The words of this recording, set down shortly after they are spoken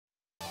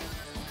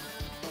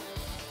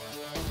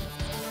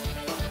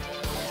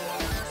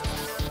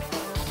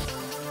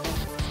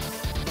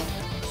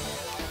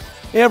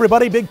Hey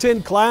everybody, Big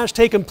Ten Clash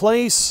taking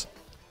place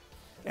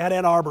at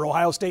Ann Arbor.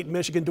 Ohio State and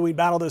Michigan doing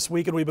battle this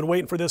week, and we've been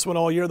waiting for this one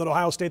all year. Then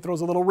Ohio State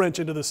throws a little wrench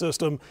into the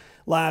system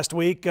last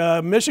week.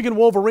 Michigan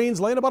Wolverines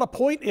laying about a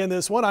point in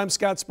this one. I'm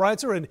Scott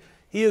Spreitzer, and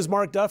he is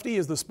Mark Dufty. He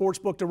is the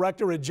sportsbook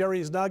director at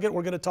Jerry's Nugget.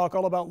 We're going to talk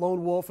all about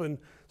Lone Wolf and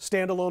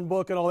standalone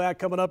book and all that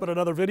coming up in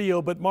another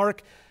video. But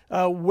Mark,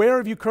 where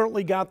have you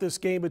currently got this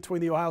game between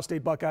the Ohio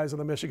State Buckeyes and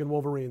the Michigan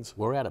Wolverines?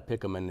 We're at a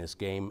pick 'em in this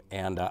game,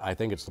 and I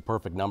think it's the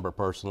perfect number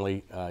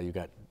personally. You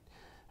got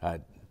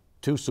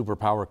two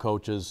superpower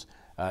coaches.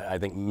 I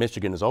think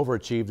Michigan has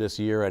overachieved this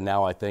year, and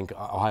now I think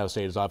Ohio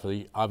State is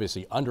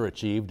obviously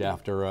underachieved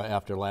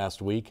after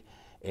last week,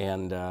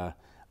 and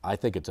I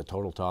think it's a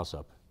total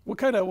toss-up. What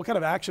kind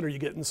of action are you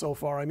getting so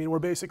far? I mean, we're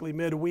basically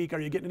midweek. Are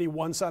you getting any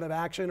one-sided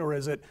action, or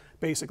is it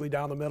basically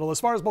down the middle as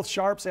far as both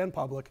sharps and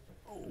public?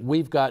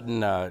 We've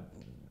gotten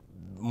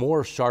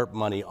more sharp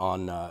money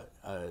on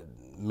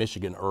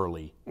Michigan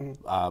early,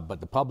 but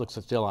the public's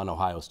still on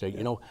Ohio State.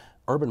 You know,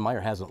 Urban Meyer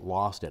hasn't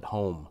lost at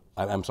home.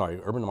 I'm sorry,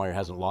 Urban Meyer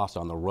hasn't lost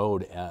on the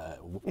road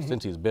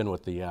since he's been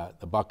with the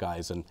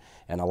Buckeyes, and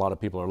a lot of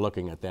people are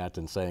looking at that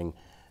and saying,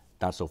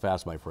 not so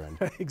fast, my friend.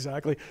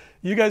 Exactly.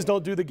 You guys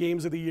don't do the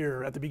games of the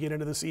year at the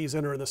beginning of the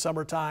season or in the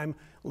summertime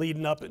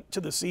leading up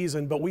to the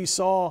season, but we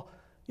saw,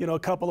 you know, a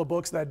couple of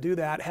books that do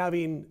that,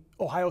 having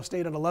Ohio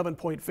State an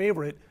 11-point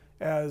favorite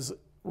as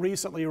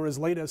recently or as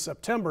late as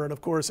September. And of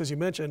course, as you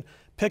mentioned,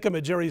 pick 'em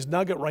at Jerry's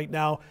Nugget right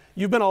now.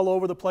 You've been all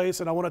over the place,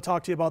 and I want to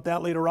talk to you about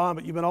that later on,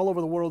 but you've been all over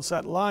the world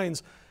setting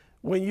lines.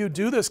 When you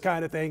do this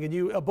kind of thing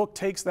and a book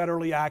takes that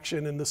early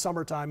action in the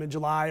summertime in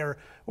July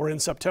or in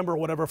September or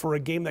whatever for a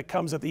game that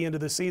comes at the end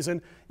of the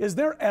season, is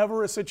there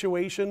ever a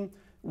situation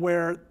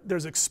where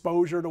there's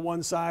exposure to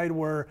one side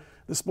where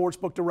the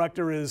sportsbook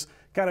director is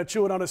kind of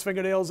chewing on his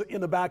fingernails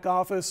in the back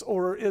office,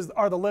 or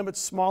are the limits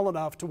small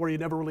enough to where you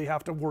never really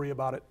have to worry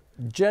about it?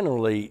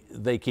 Generally,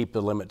 they keep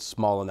the limits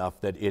small enough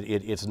that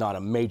it's not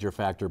a major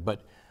factor,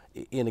 but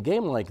in a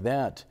game like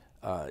that,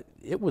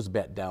 it was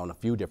bet down a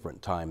few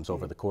different times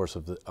over the course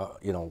of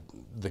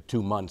the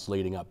 2 months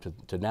leading up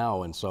to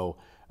now, and so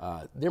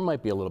there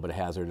might be a little bit of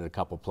hazard in a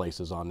couple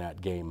places on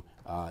that game.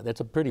 That's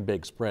a pretty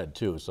big spread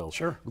too, so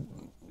sure.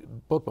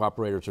 Book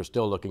operators are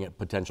still looking at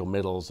potential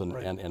middles and,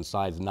 Right. and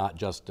sides, not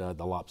just the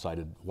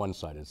lopsided,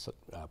 one-sided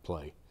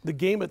play. The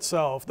game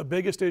itself, the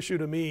biggest issue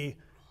to me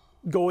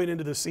going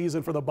into the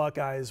season for the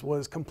Buckeyes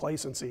was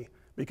complacency.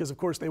 Because, of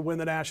course, they win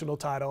the national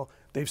title.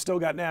 They've still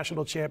got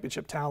national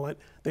championship talent.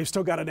 They've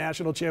still got a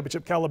national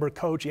championship caliber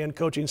coach and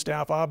coaching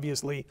staff,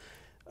 obviously.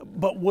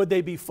 But would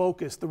they be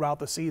focused throughout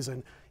the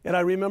season? And I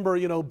remember,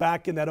 you know,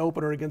 back in that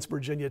opener against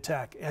Virginia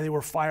Tech, and they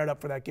were fired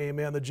up for that game,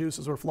 man. The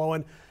juices were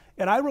flowing.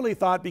 And I really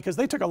thought, because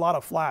they took a lot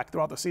of flack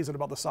throughout the season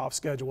about the soft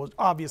schedule,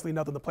 obviously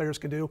nothing the players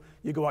can do.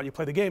 You go out and you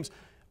play the games.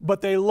 But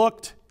they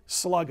looked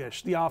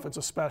sluggish, the offense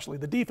especially.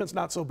 The defense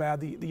not so bad.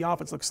 The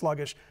offense looked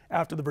sluggish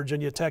after the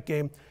Virginia Tech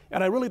game.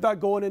 And I really thought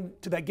going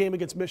into that game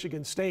against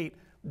Michigan State,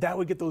 that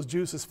would get those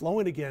juices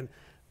flowing again.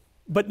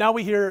 But now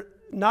we hear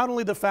not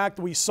only the fact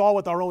that we saw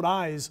with our own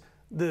eyes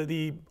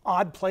the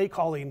odd play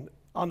calling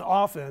on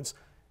offense,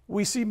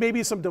 we see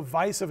maybe some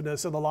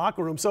divisiveness in the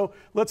locker room. So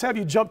let's have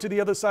you jump to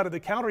the other side of the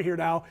counter here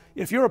now.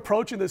 If you're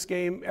approaching this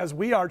game as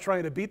we are,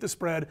 trying to beat the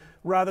spread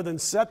rather than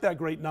set that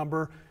great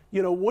number,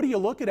 you know, what are you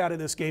looking at in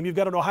this game? You've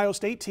got an Ohio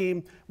State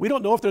team. We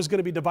don't know if there's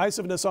going to be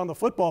divisiveness on the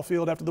football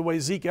field after the way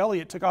Zeke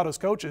Elliott took out his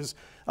coaches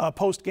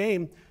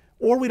post-game,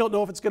 or we don't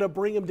know if it's going to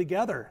bring them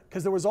together,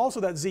 because there was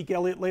also that Zeke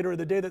Elliott later in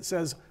the day that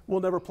says,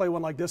 we'll never play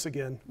one like this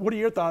again. What are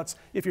your thoughts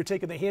if you're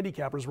taking the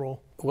handicapper's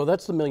role? Well,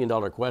 that's the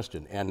million-dollar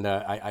question, and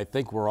I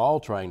think we're all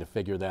trying to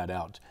figure that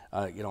out.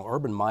 You know,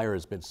 Urban Meyer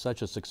has been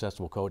such a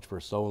successful coach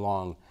for so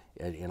long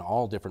in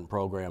all different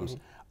programs.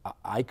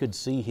 I could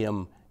see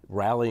him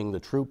rallying the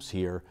troops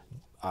here.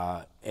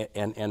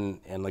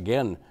 And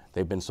again,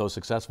 they've been so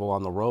successful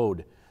on the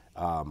road.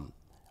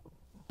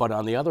 But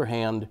on the other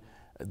hand,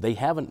 they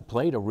haven't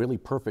played a really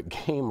perfect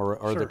game or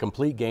Sure. the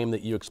complete game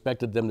that you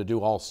expected them to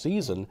do all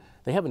season.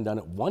 They haven't done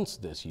it once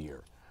this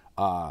year.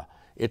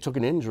 It took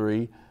an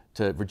injury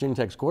to Virginia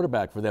Tech's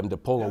quarterback for them to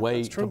pull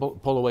away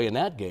in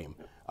that game.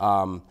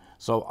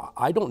 So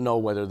I don't know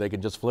whether they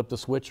can just flip the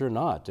switch or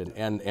not.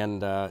 And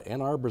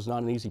Ann Arbor's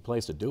not an easy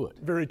place to do it.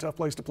 Very tough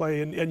place to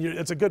play, and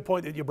it's a good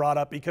point that you brought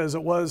up, because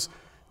it was,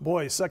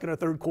 boy, second or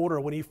third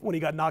quarter when he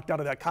got knocked out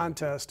of that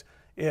contest,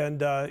 and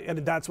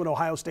that's when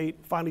Ohio State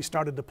finally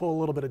started to pull a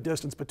little bit of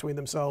distance between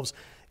themselves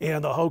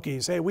and the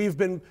Hokies. Hey, we've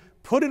been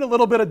putting a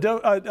little bit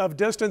of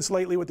distance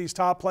lately with these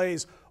top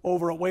plays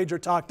over at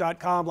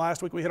WagerTalk.com.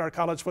 Last week we hit our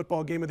college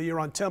football game of the year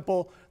on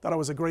Temple. Thought it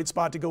was a great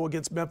spot to go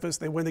against Memphis.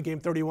 They win the game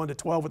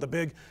 31-12 with a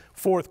big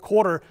fourth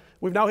quarter.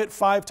 We've now hit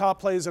 5 top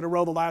plays in a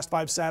row the last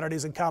 5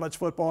 Saturdays in college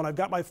football, and I've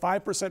got my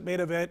 5% main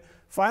event,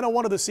 final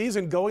one of the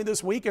season, going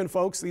this weekend,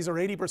 folks. These are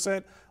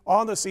 80%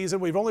 on the season.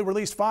 We've only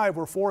released 5.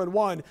 We're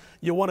 4-1.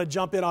 You want to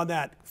jump in on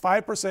that.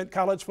 5%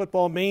 college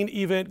football main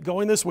event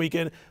going this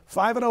weekend.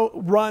 5-0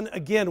 run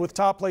again with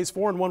top plays,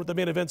 4-1 with the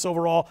main events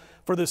overall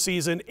for this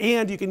season.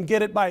 And you can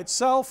get it by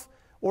itself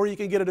or you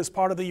can get it as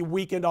part of the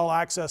weekend all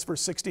access for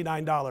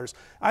 $69.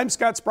 I'm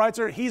Scott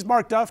Spreitzer. He's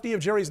Mark Dufty of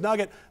Jerry's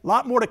Nugget. A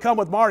lot more to come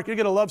with Mark. You're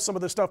going to love some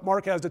of the stuff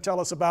Mark has to tell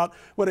us about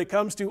when it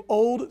comes to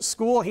old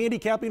school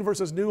handicapping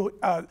versus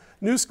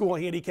new school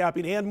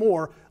handicapping and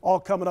more, all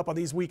coming up on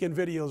these weekend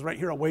videos right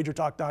here on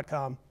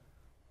WagerTalk.com.